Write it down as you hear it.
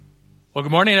Well,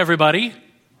 good morning, everybody.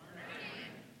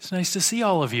 It's nice to see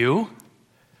all of you.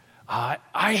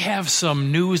 I have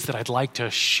some news that I'd like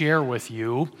to share with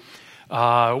you.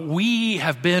 We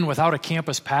have been without a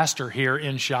campus pastor here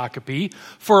in Shakopee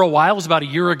for a while. It was about a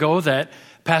year ago that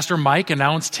Pastor Mike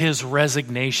announced his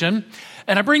resignation.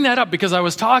 And I bring that up because I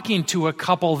was talking to a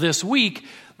couple this week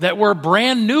that were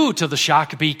brand new to the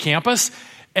Shakopee campus,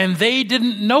 and they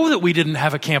didn't know that we didn't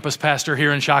have a campus pastor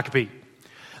here in Shakopee.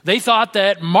 They thought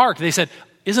that Mark, they said,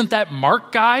 isn't that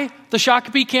Mark guy the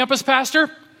Shakopee campus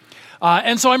pastor?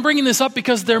 And so I'm bringing this up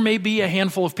because there may be a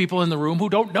handful of people in the room who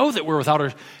don't know that we're without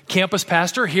a campus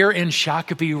pastor here in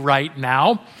Shakopee right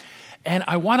now. And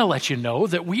I want to let you know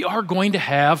that we are going to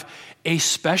have a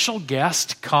special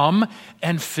guest come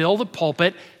and fill the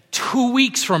pulpit 2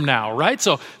 weeks from now, right?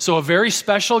 So a very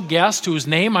special guest whose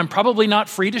name I'm probably not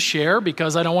free to share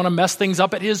because I don't want to mess things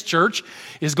up at his church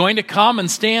is going to come and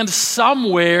stand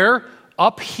somewhere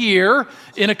up here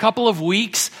in a couple of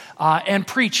weeks and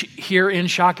preach here in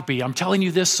Shakopee. I'm telling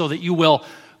you this so that you will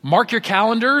mark your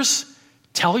calendars,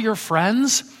 tell your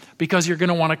friends, because you're going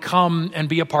to want to come and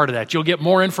be a part of that. You'll get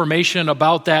more information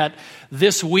about that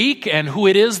this week and who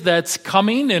it is that's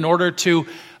coming in order to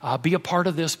be a part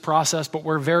of this process, but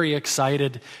we're very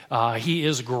excited. He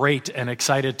is great and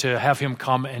excited to have him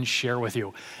come and share with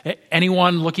you.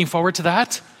 Anyone looking forward to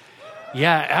that?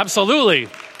 Yeah, absolutely.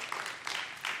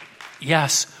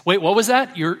 Yes. Wait, what was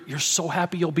that? You're so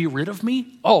happy you'll be rid of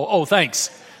me? Oh, thanks.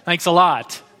 Thanks a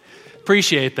lot.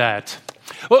 Appreciate that.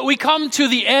 Well, we come to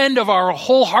the end of our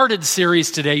Wholehearted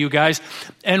series today, you guys,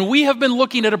 and we have been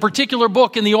looking at a particular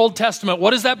book in the Old Testament.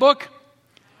 What is that book?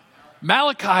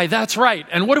 Malachi, that's right.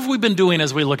 And what have we been doing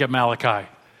as we look at Malachi?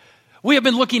 We have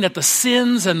been looking at the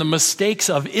sins and the mistakes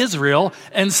of Israel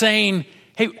and saying,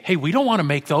 hey, we don't want to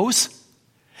make those.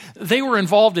 They were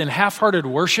involved in half-hearted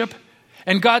worship,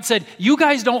 and God said, you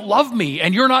guys don't love me,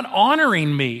 and you're not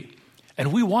honoring me.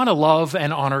 And we want to love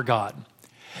and honor God.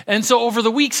 And so over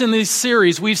the weeks in this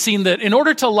series, we've seen that in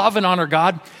order to love and honor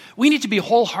God, we need to be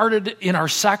wholehearted in our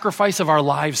sacrifice of our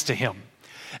lives to Him.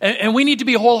 And we need to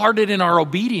be wholehearted in our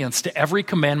obedience to every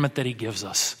commandment that He gives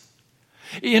us.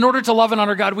 In order to love and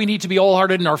honor God, we need to be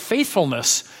wholehearted in our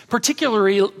faithfulness,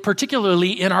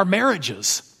 particularly in our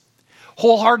marriages.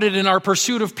 Wholehearted in our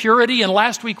pursuit of purity. And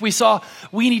last week we saw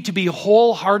we need to be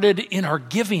wholehearted in our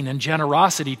giving and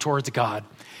generosity towards God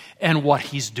and what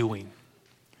He's doing.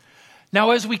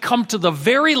 Now, as we come to the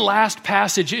very last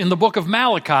passage in the book of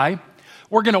Malachi,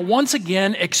 we're going to once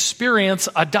again experience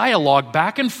a dialogue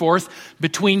back and forth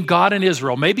between God and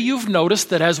Israel. Maybe you've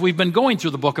noticed that as we've been going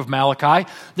through the book of Malachi,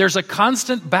 there's a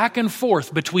constant back and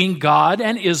forth between God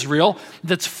and Israel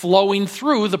that's flowing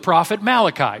through the prophet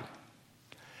Malachi.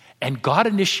 And God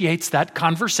initiates that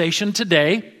conversation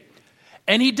today,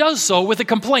 and He does so with a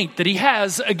complaint that He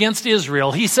has against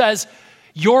Israel. He says,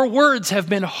 "Your words have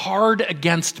been hard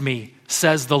against me,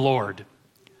 says the Lord."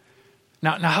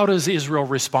 Now, how does Israel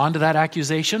respond to that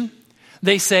accusation?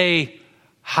 They say,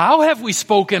 "How have we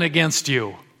spoken against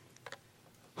you?"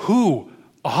 "Who?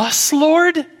 Us,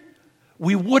 Lord?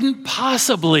 We wouldn't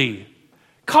possibly.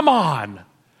 Come on."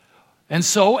 And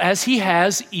so, as He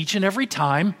has each and every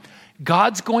time,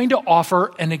 God's going to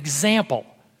offer an example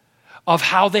of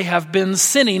how they have been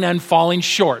sinning and falling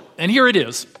short. And here it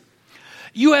is.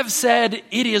 "You have said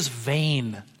it is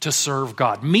vain to serve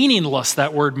God." Meaningless,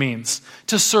 that word means,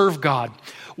 to serve God.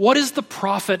 "What is the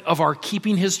profit of our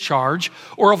keeping His charge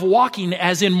or of walking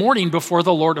as in mourning before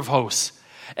the Lord of hosts?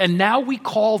 And now we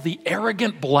call the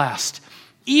arrogant blessed.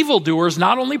 Evildoers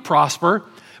not only prosper,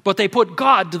 but they put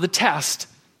God to the test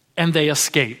and they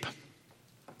escape."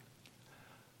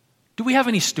 Do we have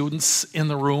any students in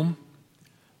the room?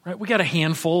 Right, we got a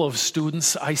handful of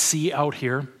students I see out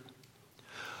here.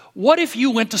 What if you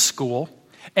went to school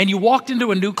and you walked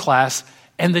into a new class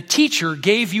and the teacher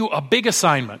gave you a big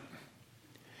assignment?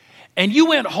 And you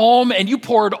went home and you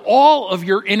poured all of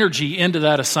your energy into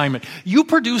that assignment. You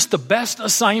produced the best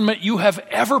assignment you have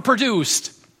ever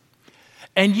produced.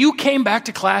 And you came back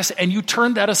to class and you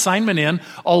turned that assignment in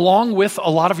along with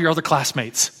a lot of your other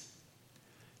classmates.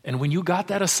 And when you got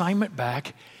that assignment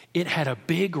back, it had a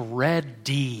big red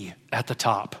D at the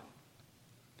top.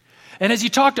 And as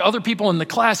you talk to other people in the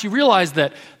class, you realize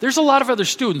that there's a lot of other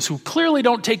students who clearly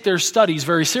don't take their studies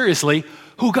very seriously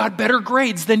who got better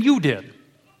grades than you did.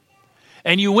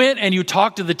 And you went and you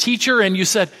talked to the teacher and you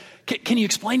said, "Can you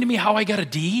explain to me how I got a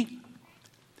D?"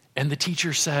 And the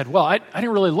teacher said, "Well, I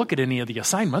didn't really look at any of the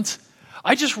assignments.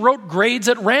 I just wrote grades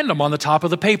at random on the top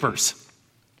of the papers."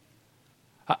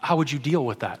 How would you deal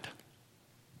with that?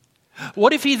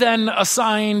 What if he then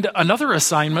assigned another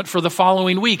assignment for the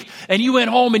following week, and you went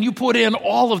home and you put in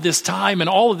all of this time and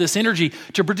all of this energy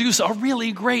to produce a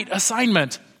really great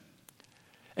assignment?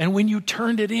 And when you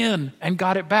turned it in and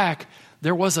got it back,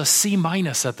 there was a C-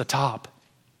 at the top.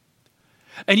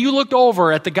 And you looked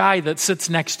over at the guy that sits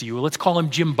next to you. Let's call him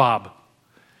Jim Bob.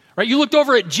 Right? You looked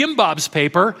over at Jim Bob's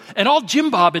paper, and all Jim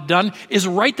Bob had done is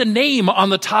write the name on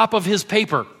the top of his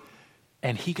paper.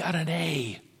 And he got an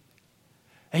A.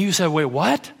 And you said, wait,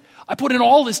 what? I put in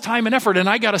all this time and effort and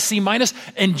I got a C-,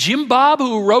 and Jim Bob,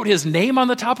 who wrote his name on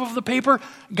the top of the paper,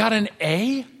 got an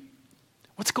A?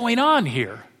 What's going on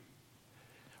here?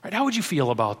 Right? How would you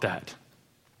feel about that?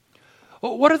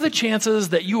 Well, what are the chances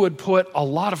that you would put a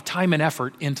lot of time and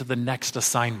effort into the next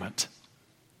assignment?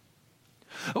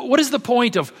 What is the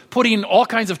point of putting all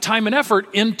kinds of time and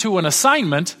effort into an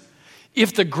assignment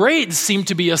if the grades seem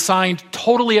to be assigned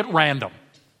totally at random?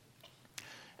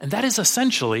 And that is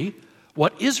essentially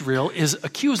what Israel is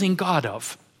accusing God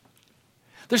of.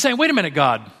 They're saying, wait a minute,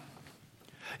 God.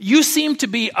 You seem to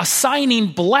be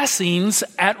assigning blessings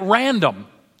at random.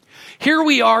 Here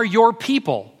we are, your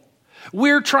people.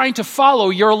 We're trying to follow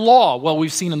your law. Well,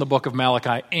 we've seen in the book of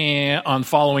Malachi on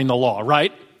following the law,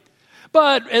 right?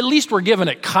 But at least we're giving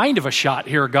it kind of a shot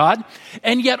here, God.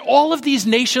 And yet all of these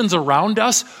nations around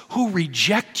us who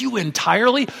reject you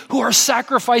entirely, who are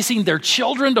sacrificing their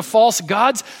children to false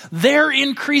gods, they're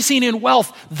increasing in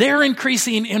wealth. They're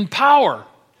increasing in power.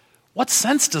 What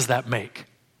sense does that make?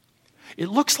 It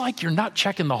looks like you're not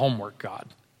checking the homework, God.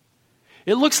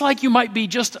 It looks like you might be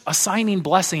just assigning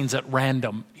blessings at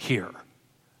random here.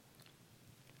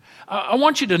 I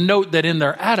want you to note that in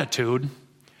their attitude,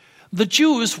 the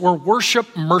Jews were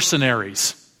worship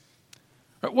mercenaries.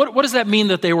 What does that mean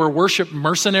that they were worship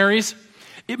mercenaries?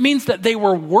 It means that they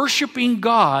were worshiping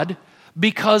God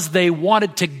because they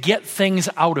wanted to get things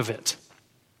out of it.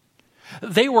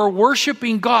 They were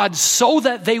worshiping God so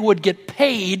that they would get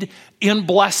paid in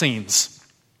blessings.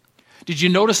 Did you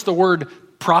notice the word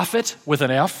profit with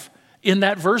an F in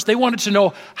that verse? They wanted to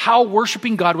know how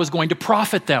worshiping God was going to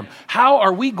profit them. How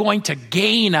are we going to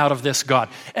gain out of this, God?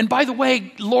 And by the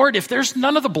way, Lord, if there's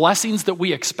none of the blessings that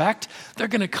we expect, they're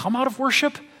going to come out of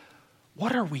worship,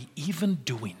 what are we even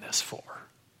doing this for?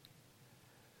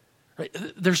 Right?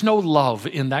 There's no love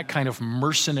in that kind of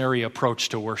mercenary approach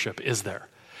to worship, is there?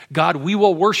 God, we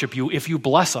will worship you if you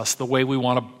bless us the way we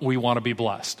want to be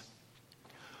blessed.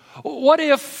 What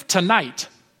if tonight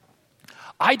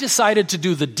I decided to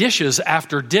do the dishes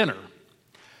after dinner?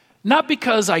 Not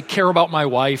because I care about my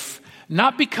wife,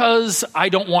 not because I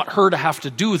don't want her to have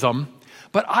to do them,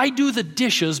 but I do the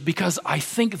dishes because I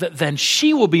think that then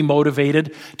she will be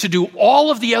motivated to do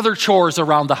all of the other chores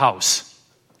around the house.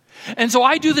 And so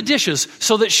I do the dishes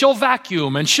so that she'll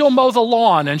vacuum and she'll mow the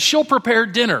lawn and she'll prepare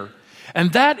dinner.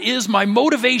 And that is my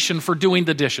motivation for doing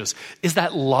the dishes. Is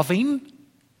that loving?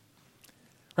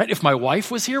 Right? If my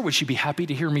wife was here, would she be happy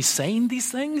to hear me saying these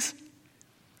things?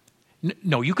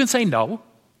 No, you can say no.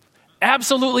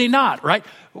 Absolutely not, right?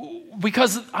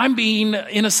 Because I'm being,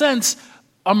 in a sense,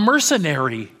 a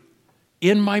mercenary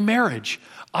in my marriage.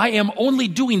 I am only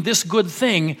doing this good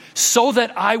thing so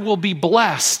that I will be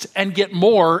blessed and get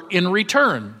more in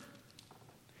return.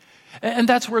 And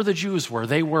that's where the Jews were.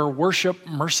 They were worship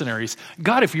mercenaries.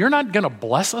 God, if you're not going to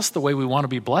bless us the way we want to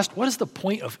be blessed, what is the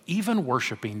point of even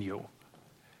worshiping you?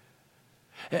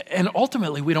 And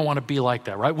ultimately, we don't want to be like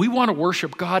that, right? We want to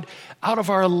worship God out of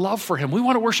our love for him. We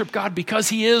want to worship God because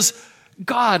he is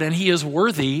God and he is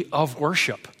worthy of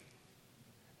worship.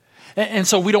 And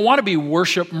so we don't want to be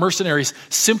worship mercenaries,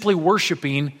 simply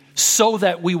worshiping so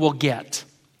that we will get.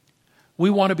 We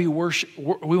want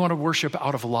to worship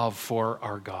out of love for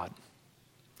our God.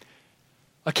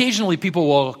 Occasionally, people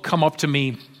will come up to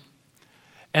me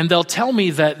and they'll tell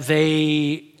me that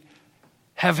they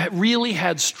have really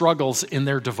had struggles in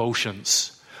their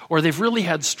devotions, or they've really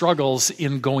had struggles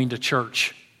in going to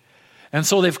church. And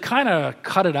so they've kind of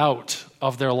cut it out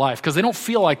of their life because they don't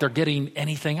feel like they're getting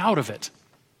anything out of it.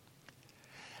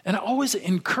 And I always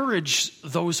encourage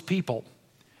those people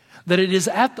that it is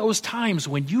at those times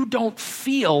when you don't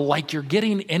feel like you're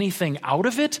getting anything out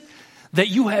of it that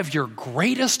you have your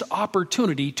greatest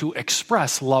opportunity to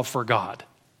express love for God.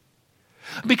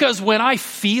 Because when I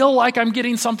feel like I'm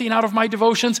getting something out of my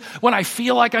devotions, when I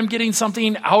feel like I'm getting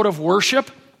something out of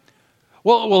worship,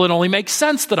 well, it only makes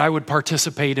sense that I would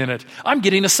participate in it. I'm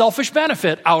getting a selfish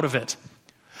benefit out of it.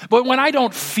 But when I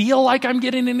don't feel like I'm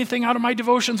getting anything out of my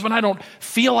devotions, when I don't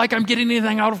feel like I'm getting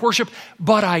anything out of worship,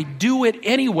 but I do it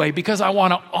anyway because I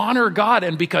want to honor God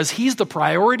and because he's the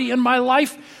priority in my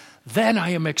life, then I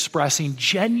am expressing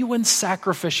genuine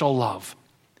sacrificial love.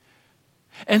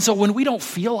 And so when we don't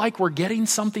feel like we're getting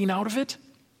something out of it,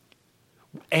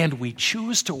 and we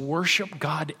choose to worship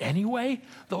God anyway,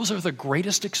 those are the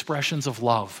greatest expressions of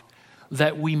love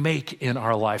that we make in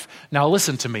our life. Now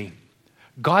listen to me.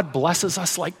 God blesses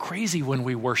us like crazy when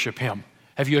we worship Him.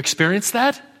 Have you experienced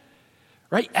that?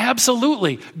 Right?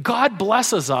 Absolutely. God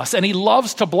blesses us, and He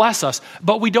loves to bless us,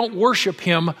 but we don't worship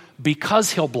Him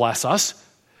because He'll bless us.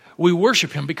 We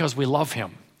worship Him because we love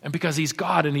Him, and because He's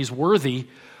God and He's worthy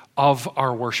of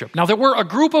our worship. Now, there were a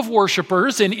group of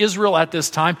worshipers in Israel at this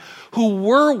time who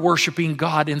were worshiping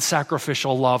God in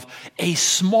sacrificial love, a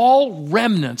small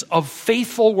remnant of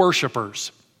faithful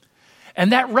worshipers.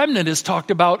 And that remnant is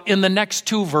talked about in the next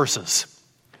 2 verses.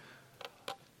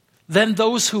 Then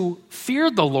those who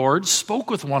feared the Lord spoke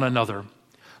with one another.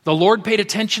 The Lord paid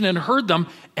attention and heard them,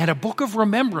 and a book of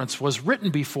remembrance was written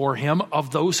before Him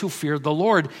of those who feared the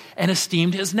Lord and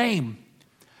esteemed His name.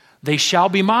 They shall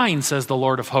be mine, says the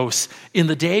Lord of hosts, in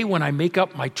the day when I make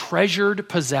up my treasured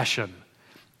possession,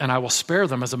 and I will spare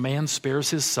them as a man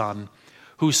spares his son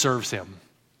who serves him.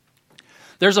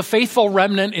 There's a faithful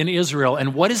remnant in Israel,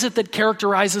 and what is it that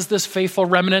characterizes this faithful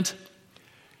remnant?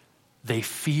 They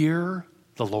fear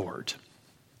the Lord.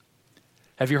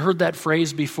 Have you heard that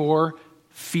phrase before?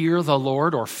 Fear the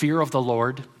Lord, or fear of the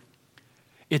Lord?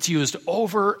 It's used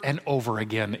over and over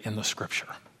again in the Scripture.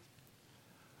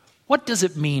 What does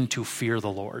it mean to fear the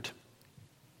Lord?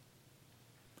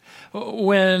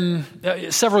 When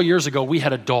several years ago we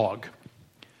had a dog,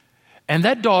 and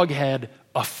that dog had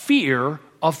a fear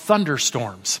of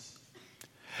thunderstorms.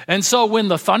 And so when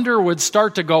the thunder would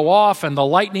start to go off and the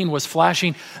lightning was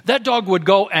flashing, that dog would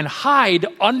go and hide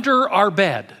under our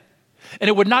bed. And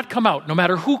it would not come out, no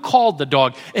matter who called the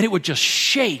dog, and it would just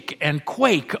shake and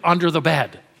quake under the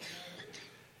bed.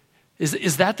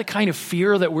 Is that the kind of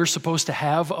fear that we're supposed to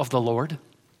have of the Lord?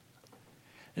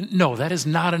 No, that is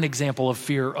not an example of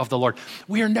fear of the Lord.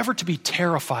 We are never to be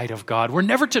terrified of God. We're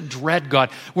never to dread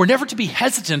God. We're never to be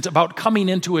hesitant about coming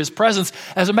into His presence.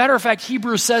 As a matter of fact,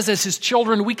 Hebrews says as His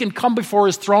children, we can come before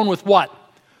His throne with what?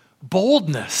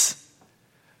 Boldness.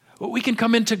 We can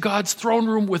come into God's throne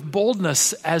room with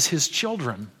boldness as His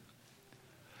children.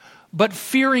 But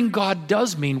fearing God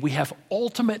does mean we have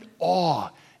ultimate awe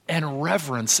and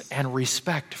reverence and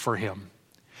respect for Him.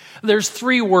 There's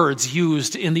 3 words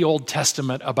used in the Old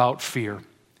Testament about fear.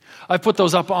 I put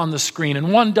those up on the screen,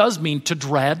 and one does mean to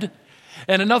dread,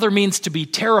 and another means to be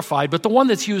terrified. But the one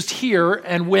that's used here,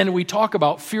 and when we talk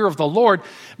about fear of the Lord,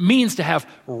 means to have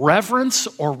reverence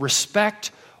or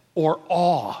respect or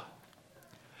awe.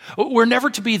 We're never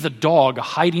to be the dog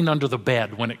hiding under the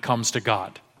bed when it comes to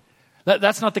God.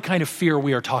 That's not the kind of fear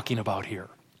we are talking about here.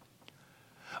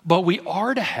 But we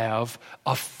are to have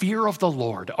a fear of the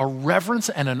Lord, a reverence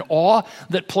and an awe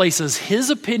that places His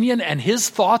opinion and His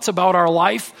thoughts about our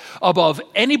life above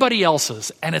anybody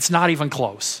else's, and it's not even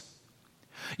close.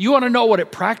 You want to know what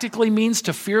it practically means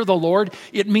to fear the Lord?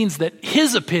 It means that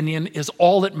His opinion is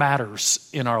all that matters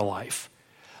in our life.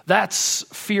 That's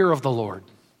fear of the Lord.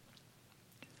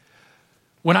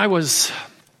 When I was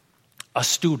a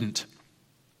student,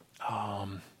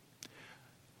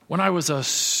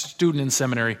 in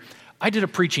seminary, I did a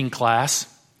preaching class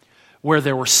where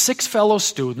there were 6 fellow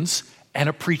students and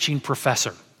a preaching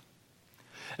professor.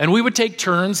 And we would take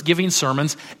turns giving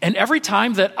sermons, and every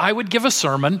time that I would give a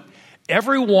sermon,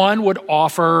 everyone would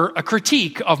offer a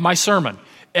critique of my sermon.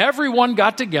 Everyone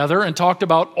got together and talked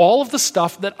about all of the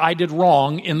stuff that I did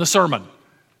wrong in the sermon.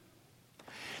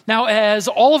 Now, as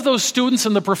all of those students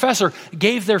and the professor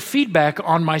gave their feedback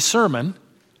on my sermon,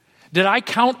 did I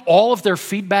count all of their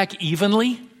feedback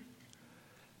evenly?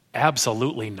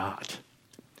 Absolutely not.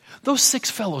 Those 6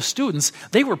 fellow students,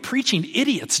 they were preaching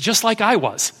idiots just like I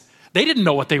was. They didn't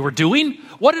know what they were doing.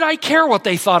 What did I care what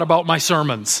they thought about my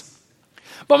sermons?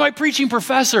 But my preaching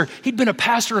professor, he'd been a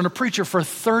pastor and a preacher for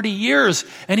 30 years,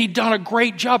 and he'd done a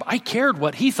great job. I cared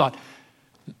what he thought.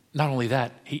 Not only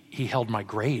that, he held my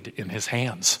grade in his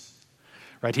hands.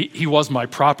 Right? He was my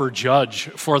proper judge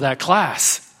for that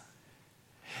class.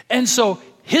 And so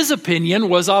his opinion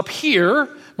was up here.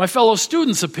 My fellow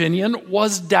students' opinion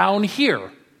was down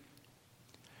here.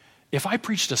 If I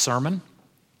preached a sermon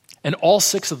and all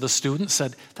 6 of the students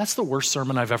said, that's the worst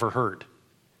sermon I've ever heard,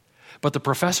 but the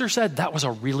professor said that was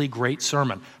a really great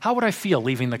sermon, how would I feel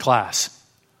leaving the class?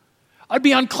 I'd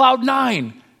be on cloud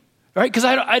 9, right? Because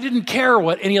I didn't care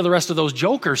what any of the rest of those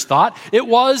jokers thought. It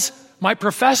was my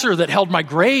professor that held my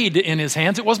grade in his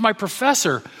hands. It was my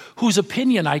professor whose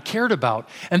opinion I cared about.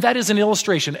 And that is an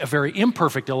illustration, a very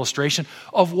imperfect illustration,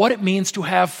 of what it means to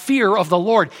have fear of the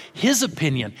Lord. His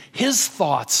opinion, His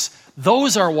thoughts,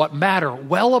 those are what matter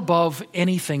well above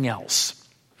anything else.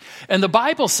 And the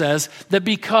Bible says that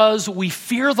because we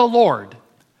fear the Lord,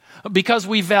 because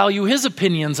we value his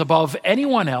opinions above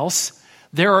anyone else,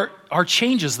 there are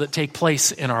changes that take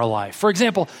place in our life. For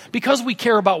example, because we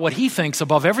care about what he thinks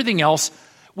above everything else,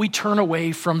 we turn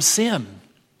away from sin.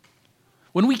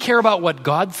 When we care about what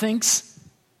God thinks,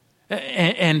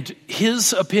 and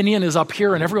his opinion is up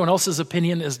here and everyone else's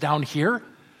opinion is down here,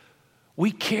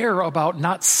 we care about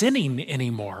not sinning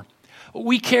anymore.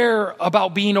 We care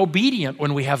about being obedient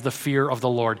when we have the fear of the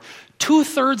Lord.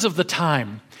 2/3 of the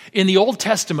time in the Old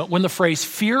Testament, when the phrase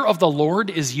fear of the Lord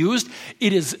is used,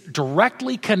 it is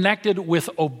directly connected with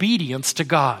obedience to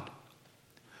God.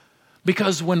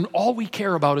 Because when all we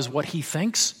care about is what he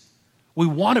thinks, we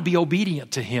want to be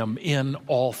obedient to him in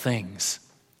all things.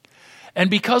 And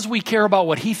because we care about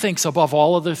what he thinks above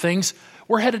all other things,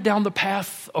 we're headed down the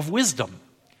path of wisdom.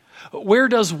 Where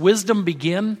does wisdom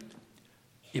begin?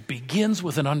 It begins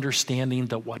with an understanding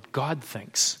that what God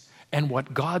thinks and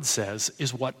what God says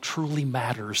is what truly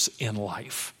matters in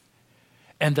life.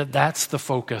 And that's the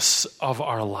focus of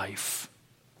our life.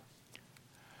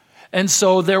 And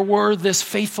so there were this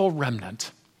faithful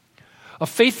remnant. A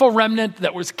faithful remnant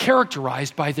that was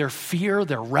characterized by their fear,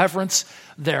 their reverence,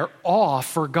 their awe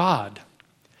for God.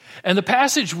 And the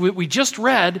passage we just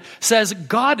read says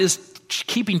God is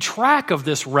keeping track of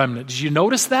this remnant. Did you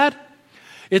notice that?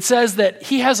 It says that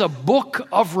he has a book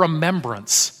of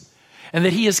remembrance and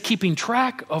that he is keeping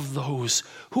track of those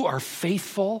who are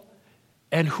faithful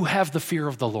and who have the fear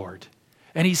of the Lord.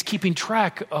 And he's keeping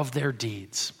track of their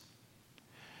deeds.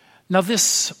 Now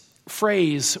this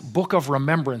phrase, book of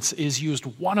remembrance, is used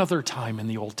one other time in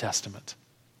the Old Testament.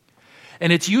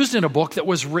 And it's used in a book that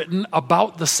was written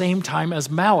about the same time as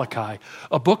Malachi,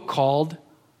 a book called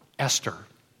Esther.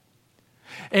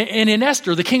 And in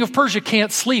Esther, the king of Persia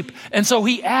can't sleep, and so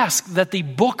he asked that the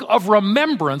book of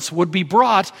remembrance would be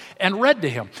brought and read to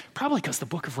him. Probably because the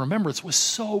book of remembrance was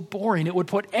so boring, it would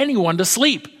put anyone to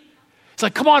sleep. It's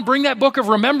like, come on, bring that book of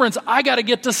remembrance. I got to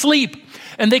get to sleep.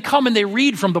 And they come and they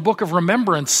read from the book of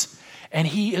remembrance. And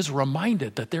he is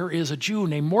reminded that there is a Jew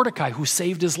named Mordecai who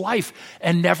saved his life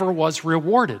and never was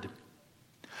rewarded.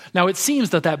 Now, it seems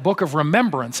that that book of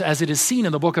remembrance, as it is seen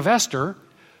in the book of Esther,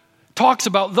 talks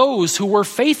about those who were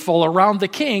faithful around the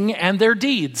king and their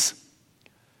deeds.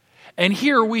 And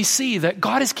here we see that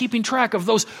God is keeping track of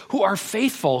those who are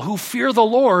faithful, who fear the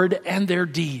Lord and their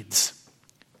deeds.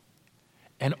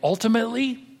 And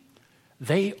ultimately,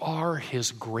 they are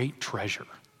his great treasure.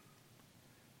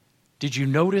 Did you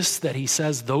notice that he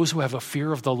says those who have a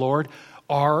fear of the Lord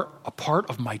are a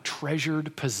part of my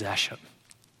treasured possession?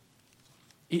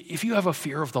 If you have a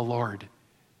fear of the Lord,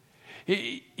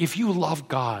 if you love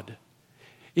God,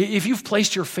 if you've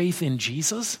placed your faith in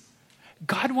Jesus,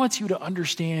 God wants you to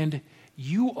understand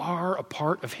you are a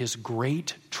part of his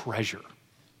great treasure.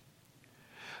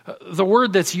 The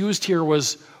word that's used here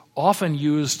was often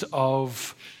used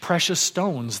of precious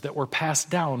stones that were passed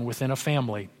down within a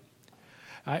family.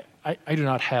 I do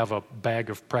not have a bag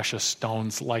of precious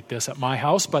stones like this at my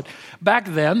house, but back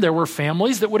then there were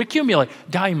families that would accumulate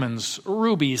diamonds,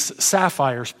 rubies,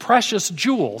 sapphires, precious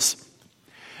jewels.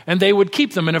 And they would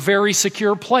keep them in a very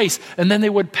secure place, and then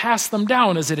they would pass them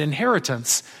down as an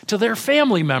inheritance to their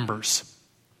family members.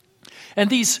 And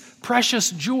these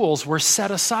precious jewels were set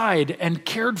aside and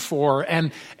cared for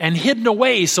and hidden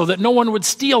away so that no one would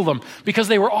steal them, because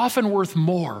they were often worth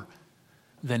more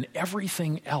than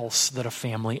everything else that a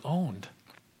family owned.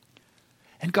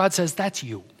 And God says, that's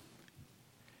you.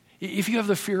 If you have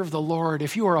the fear of the Lord,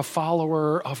 if you are a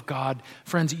follower of God,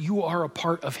 friends, you are a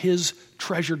part of his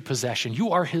treasured possession.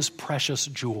 You are his precious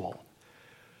jewel.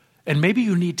 And maybe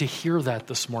you need to hear that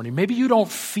this morning. Maybe you don't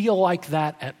feel like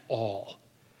that at all.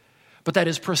 But that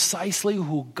is precisely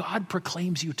who God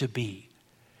proclaims you to be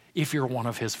if you're one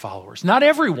of his followers. Not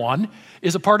everyone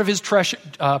is a part of his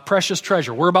precious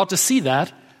treasure. We're about to see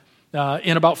that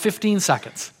in about 15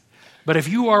 seconds. But if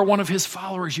you are one of his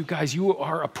followers, you guys, you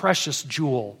are a precious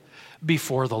jewel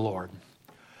before the Lord.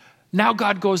 Now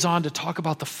God goes on to talk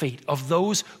about the fate of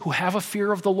those who have a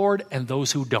fear of the Lord and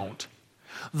those who don't.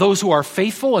 Those who are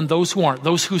faithful and those who aren't.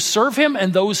 Those who serve him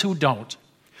and those who don't.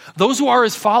 Those who are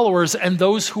his followers and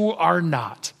those who are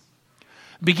not.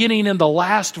 Beginning in the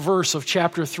last verse of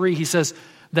chapter 3, he says,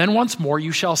 "Then once more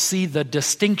you shall see the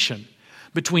distinction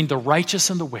between the righteous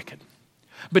and the wicked,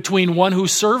 between one who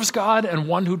serves God and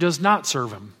one who does not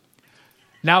serve him."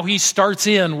 Now he starts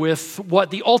in with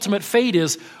what the ultimate fate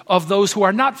is of those who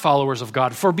are not followers of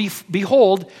God. "For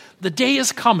behold, the day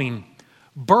is coming,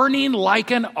 burning like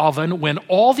an oven, when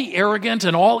all the arrogant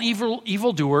and all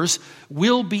evildoers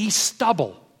will be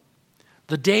stubble.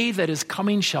 The day that is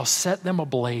coming shall set them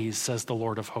ablaze, says the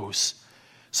Lord of hosts,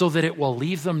 so that it will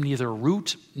leave them neither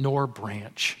root nor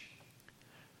branch.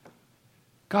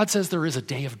 God says there is a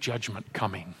day of judgment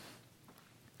coming.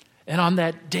 And on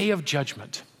that day of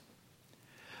judgment,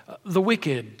 the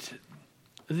wicked,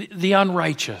 the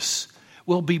unrighteous,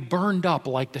 will be burned up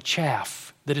like the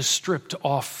chaff that is stripped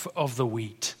off of the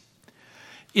wheat.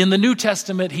 In the New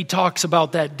Testament, he talks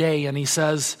about that day and he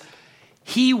says,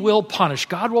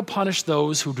 God will punish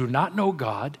those who do not know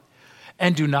God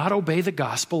and do not obey the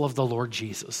gospel of the Lord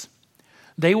Jesus.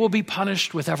 They will be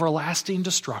punished with everlasting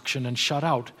destruction and shut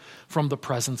out from the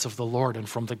presence of the Lord and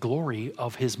from the glory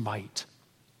of his might.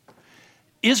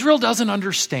 Israel doesn't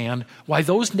understand why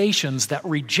those nations that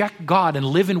reject God and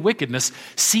live in wickedness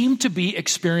seem to be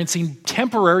experiencing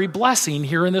temporary blessing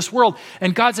here in this world.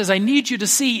 And God says, I need you to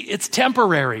see it's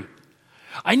temporary.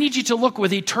 I need you to look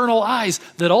with eternal eyes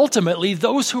that ultimately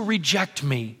those who reject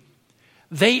me,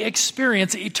 they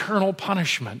experience eternal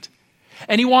punishment.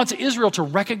 And he wants Israel to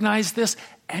recognize this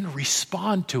and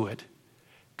respond to it,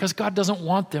 because God doesn't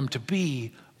want them to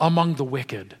be among the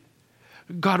wicked.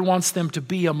 God wants them to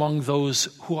be among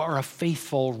those who are a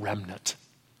faithful remnant.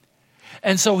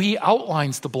 And so he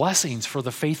outlines the blessings for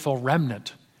the faithful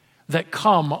remnant that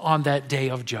come on that day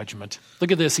of judgment.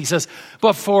 Look at this. He says,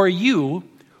 but for you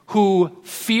who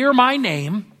fear my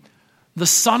name, the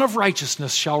Son of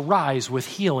Righteousness shall rise with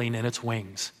healing in its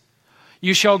wings.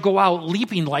 You shall go out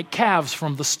leaping like calves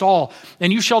from the stall,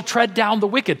 and you shall tread down the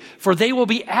wicked, for they will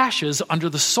be ashes under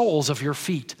the soles of your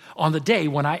feet on the day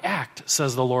when I act,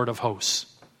 says the Lord of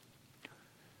hosts.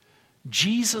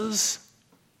 Jesus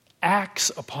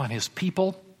acts upon his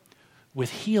people with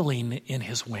healing in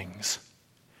his wings.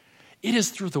 It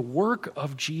is through the work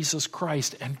of Jesus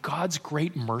Christ and God's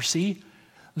great mercy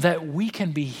that we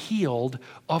can be healed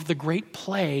of the great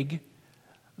plague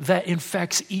that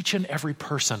infects each and every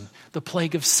person, the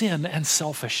plague of sin and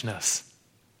selfishness.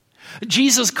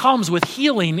 Jesus comes with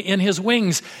healing in his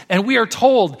wings, and we are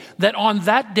told that on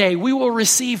that day we will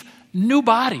receive new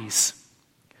bodies.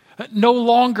 No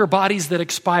longer bodies that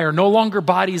expire, no longer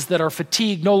bodies that are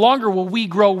fatigued, no longer will we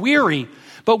grow weary,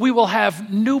 but we will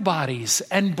have new bodies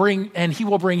and he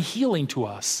will bring healing to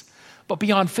us. But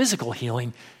beyond physical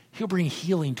healing, he'll bring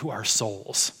healing to our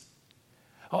souls.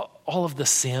 All of the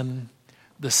sin,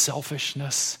 the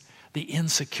selfishness, the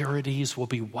insecurities will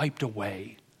be wiped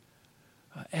away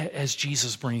as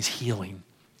Jesus brings healing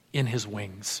in his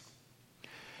wings.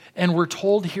 And we're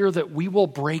told here that we will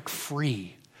break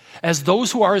free. As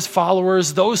those who are his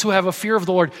followers, those who have a fear of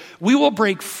the Lord, we will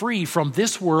break free from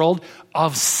this world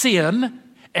of sin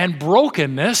and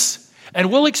brokenness, and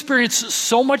we'll experience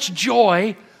so much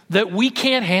joy that we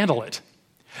can't handle it.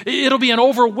 It'll be an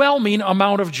overwhelming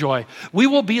amount of joy. We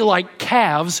will be like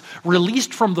calves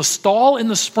released from the stall in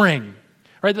the spring.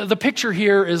 Right? The picture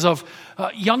here is of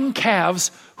young calves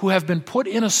who have been put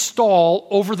in a stall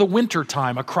over the winter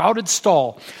time, a crowded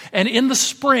stall. And in the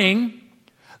spring,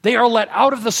 they are let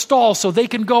out of the stall so they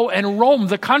can go and roam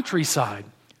the countryside.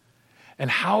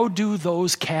 And how do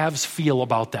those calves feel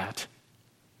about that?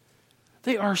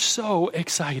 They are so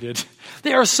excited.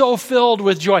 They are so filled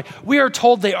with joy. We are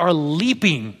told they are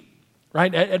leaping,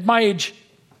 right? At my age,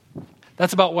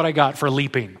 that's about what I got for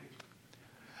leaping.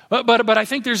 But I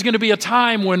think there's going to be a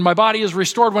time when my body is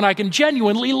restored, when I can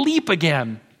genuinely leap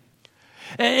again.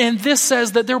 And this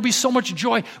says that there will be so much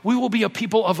joy. We will be a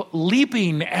people of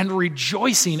leaping and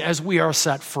rejoicing as we are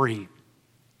set free.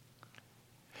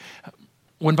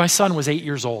 When my son was 8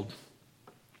 years old,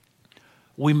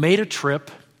 we made a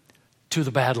trip to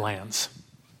the Badlands.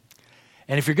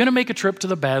 And if you're going to make a trip to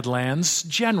the Badlands,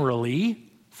 generally,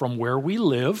 from where we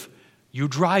live, you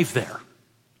drive there.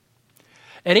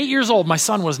 At 8 years old, my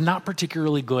son was not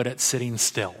particularly good at sitting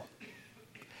still.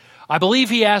 I believe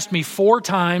he asked me 4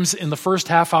 times in the first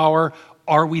half hour,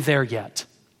 "Are we there yet?"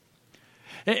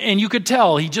 And you could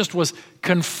tell he just was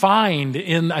confined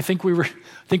in, I think we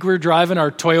were driving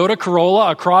our Toyota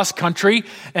Corolla across country,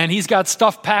 and he's got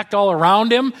stuff packed all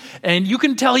around him, and you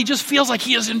can tell he just feels like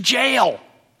he is in jail.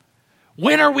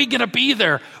 When are we going to be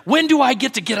there? When do I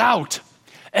get to get out?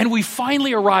 And we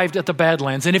finally arrived at the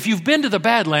Badlands. And if you've been to the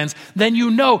Badlands, then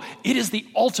you know it is the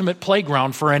ultimate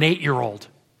playground for an 8-year-old.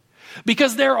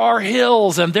 Because there are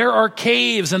hills and there are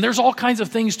caves and there's all kinds of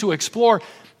things to explore,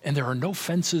 and there are no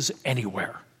fences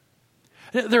anywhere.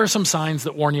 There are some signs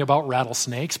that warn you about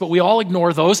rattlesnakes, but we all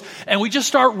ignore those and we just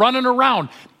start running around.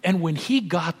 And when he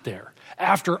got there,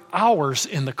 after hours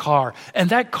in the car, and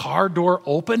that car door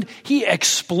opened, he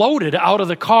exploded out of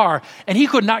the car, and he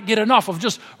could not get enough of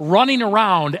just running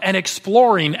around and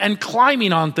exploring and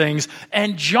climbing on things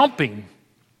and jumping.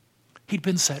 He'd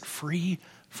been set free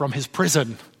from his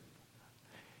prison.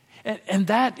 And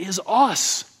that is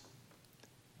us.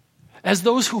 as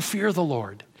those who fear the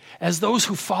Lord, as those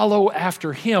who follow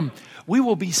after him, we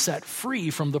will be set free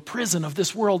from the prison of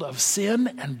this world of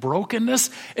sin and brokenness,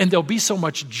 and there'll be so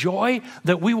much joy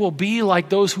that we will be like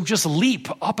those who just leap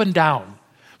up and down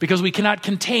because we cannot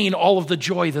contain all of the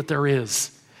joy that there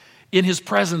is in his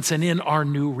presence and in our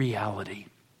new reality.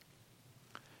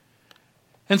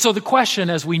 And so the question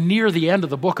as we near the end of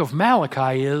the book of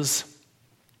Malachi is,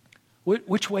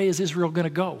 which way is Israel going to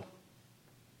go?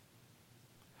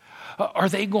 Are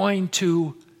they going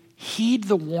to heed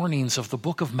the warnings of the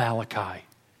book of Malachi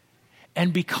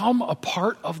and become a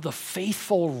part of the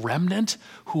faithful remnant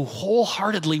who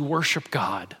wholeheartedly worship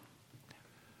God?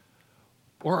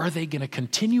 Or are they going to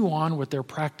continue on with their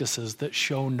practices that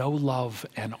show no love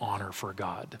and honor for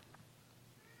God?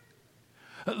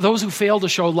 Those who fail to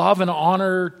show love and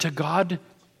honor to God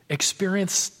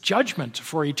experience judgment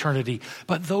for eternity,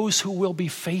 but those who will be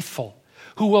faithful,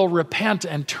 who will repent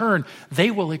and turn,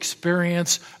 they will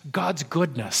experience God's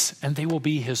goodness and they will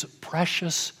be his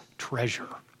precious treasure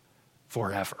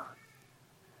forever.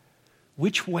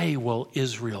 Which way will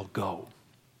Israel go?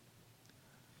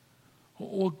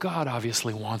 Well, God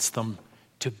obviously wants them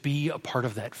to be a part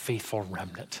of that faithful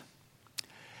remnant.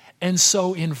 And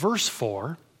so in verse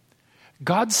 4,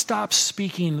 God stops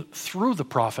speaking through the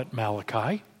prophet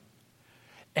Malachi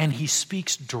and he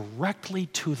speaks directly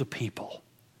to the people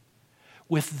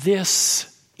with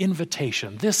this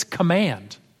invitation, this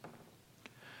command.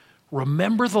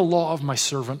 Remember the law of my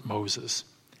servant Moses,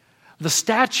 the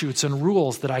statutes and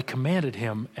rules that I commanded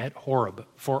him at Horeb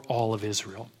for all of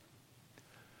Israel.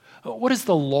 What is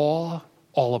the law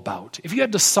all about? If you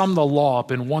had to sum the law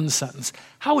up in one sentence,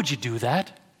 how would you do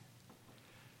that?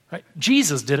 Right?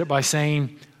 Jesus did it by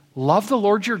saying, love the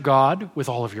Lord your God with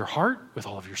all of your heart, with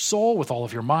all of your soul, with all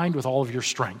of your mind, with all of your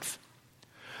strength.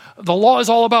 The law is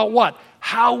all about what?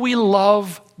 How we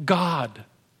love God.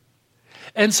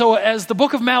 And so as the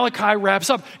book of Malachi wraps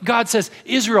up, God says,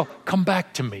 Israel, come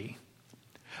back to me.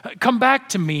 Come back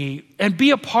to me and be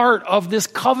a part of this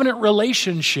covenant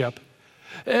relationship.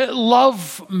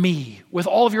 Love me with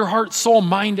all of your heart, soul,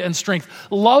 mind, and strength.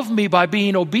 Love me by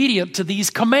being obedient to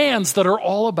these commands that are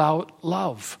all about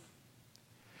love.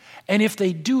 And if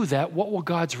they do that, what will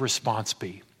God's response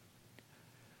be?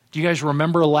 Do you guys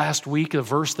remember last week the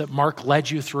verse that Mark led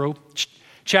you through?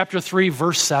 Chapter 3,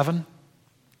 verse 7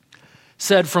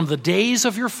 said, from the days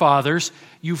of your fathers,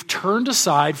 you've turned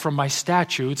aside from my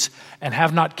statutes and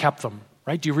have not kept them.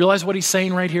 Right? Do you realize what he's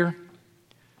saying right here?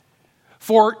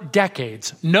 For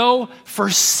decades, no, for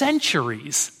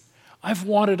centuries, I've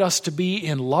wanted us to be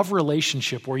in love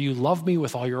relationship where you love me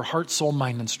with all your heart, soul,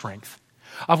 mind, and strength.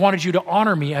 I've wanted you to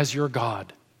honor me as your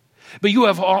God. But you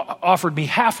have offered me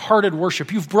half-hearted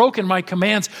worship. You've broken my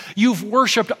commands. You've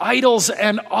worshiped idols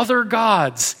and other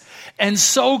gods. And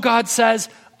so God says,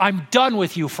 I'm done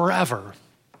with you forever.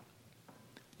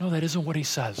 No, that isn't what he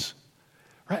says.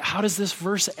 Right? How does this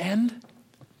verse end?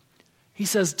 He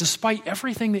says, despite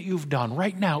everything that you've done,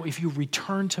 right now, if you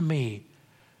return to me,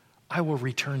 I will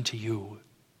return to you,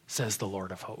 says the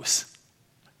Lord of hosts.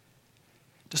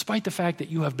 Despite the fact that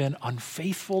you have been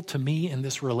unfaithful to me in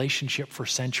this relationship for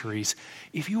centuries,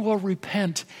 if you will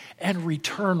repent and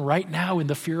return right now in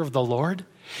the fear of the Lord,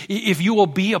 if you will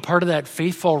be a part of that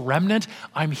faithful remnant,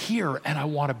 I'm here and I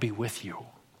want to be with you.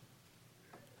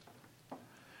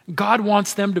 God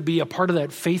wants them to be a part of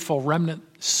that faithful remnant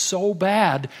so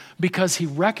bad because he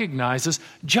recognizes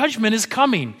judgment is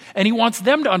coming. And he wants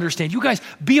them to understand, you guys,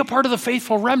 be a part of the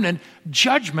faithful remnant.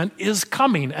 Judgment is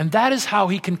coming. And that is how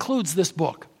he concludes this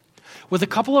book with a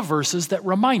couple of verses that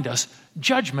remind us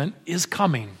judgment is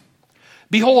coming.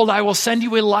 Behold, I will send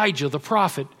you Elijah the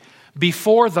prophet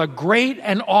before the great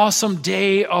and awesome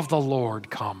day of the Lord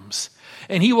comes.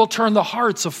 And he will turn the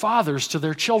hearts of fathers to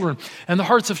their children and the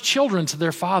hearts of children to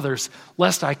their fathers,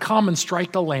 lest I come and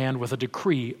strike the land with a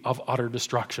decree of utter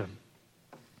destruction.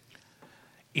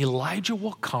 Elijah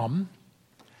will come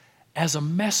as a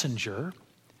messenger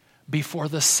before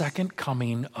the second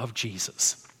coming of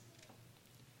Jesus.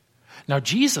 Now,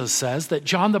 Jesus says that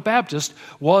John the Baptist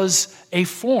was a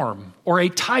form or a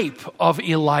type of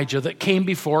Elijah that came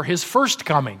before his first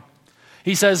coming.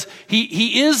 He says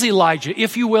he is Elijah,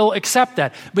 if you will accept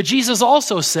that. But Jesus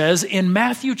also says in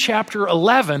Matthew chapter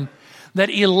 11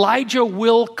 that Elijah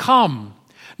will come.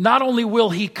 Not only will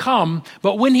he come,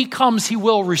 but when he comes, he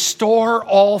will restore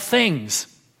all things.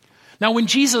 Now, when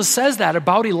Jesus says that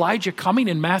about Elijah coming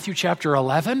in Matthew chapter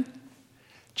 11,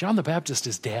 John the Baptist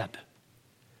is dead.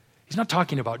 He's not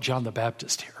talking about John the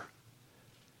Baptist here.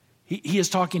 He is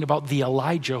talking about the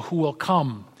Elijah who will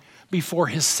come before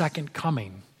his second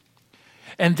coming.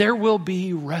 And there will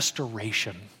be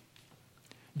restoration.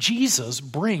 Jesus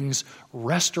brings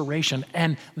restoration,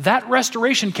 and that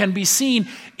restoration can be seen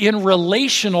in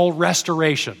relational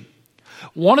restoration.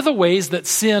 One of the ways that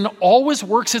sin always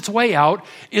works its way out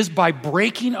is by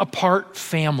breaking apart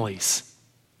families.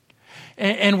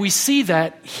 And we see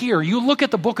that here. You look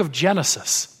at the book of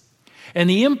Genesis and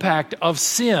the impact of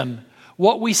sin,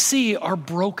 what we see are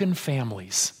broken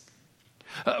families.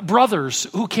 Brothers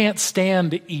who can't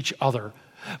stand each other.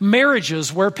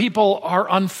 Marriages where people are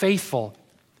unfaithful.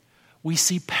 We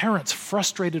see parents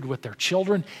frustrated with their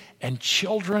children and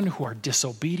children who are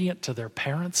disobedient to their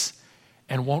parents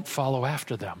and won't follow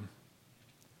after them.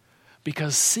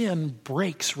 Because sin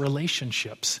breaks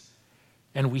relationships,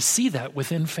 and we see that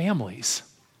within families.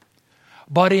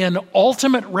 But in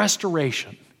ultimate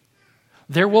restoration,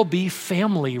 there will be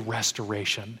family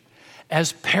restoration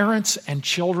as parents and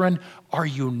children are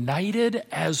united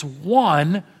as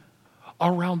one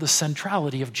around the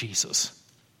centrality of Jesus,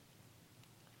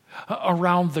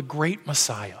 around the great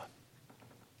Messiah.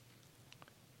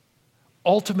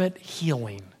 Ultimate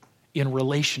healing in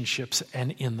relationships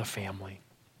and in the family.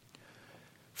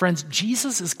 Friends,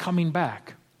 Jesus is coming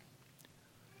back.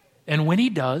 And when he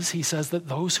does, he says that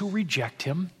those who reject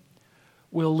him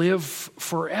will live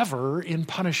forever in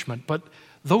punishment. But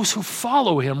those who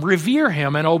follow him, revere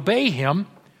him, and obey him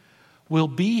will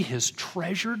be his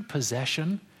treasured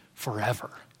possession forever.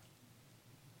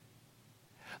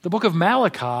 The book of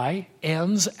Malachi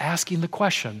ends asking the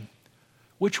question,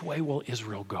 which way will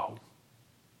Israel go?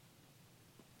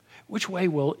 Which way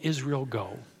will Israel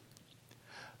go?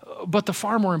 But the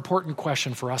far more important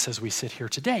question for us as we sit here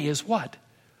today is what?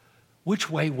 Which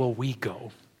way will we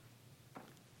go?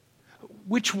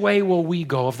 Which way will we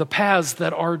go of the paths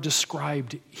that are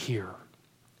described here?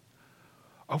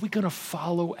 Are we going to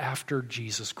follow after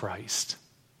Jesus Christ?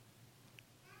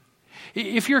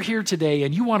 If you're here today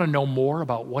and you want to know more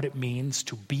about what it means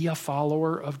to be a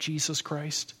follower of Jesus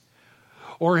Christ,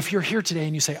 or if you're here today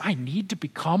and you say, I need to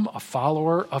become a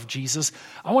follower of Jesus,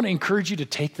 I want to encourage you to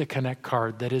take the Connect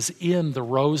card that is in the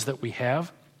rows that we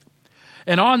have.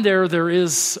 And on there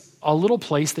is a little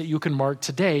place that you can mark,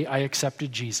 today I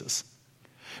accepted Jesus.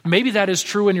 Maybe that is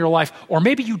true in your life, or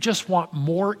maybe you just want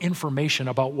more information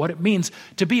about what it means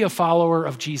to be a follower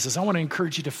of Jesus. I want to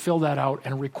encourage you to fill that out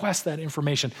and request that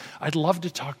information. I'd love to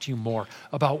talk to you more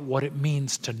about what it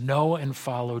means to know and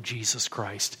follow Jesus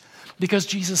Christ. Because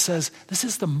Jesus says this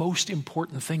is the most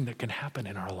important thing that can happen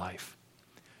in our life.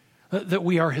 That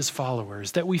we are his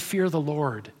followers, that we fear the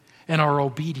Lord and are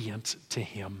obedient to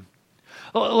him.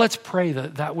 Let's pray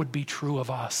that that would be true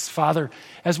of us. Father,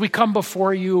 as we come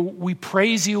before you, we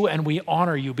praise you and we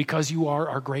honor you because you are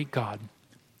our great God.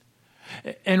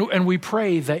 And we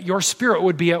pray that your Spirit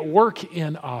would be at work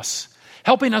in us,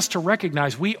 helping us to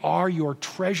recognize we are your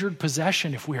treasured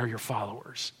possession if we are your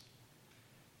followers.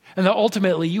 And that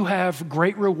ultimately you have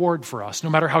great reward for us, no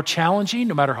matter how challenging,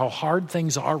 no matter how hard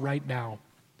things are right now.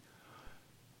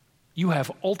 You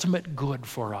have ultimate good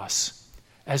for us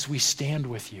as we stand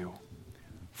with you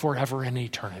forever in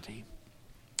eternity.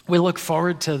 We look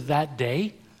forward to that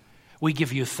day. We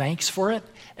give you thanks for it,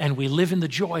 and we live in the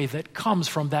joy that comes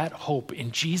from that hope.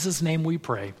 In Jesus' name we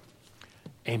pray.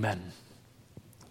 Amen.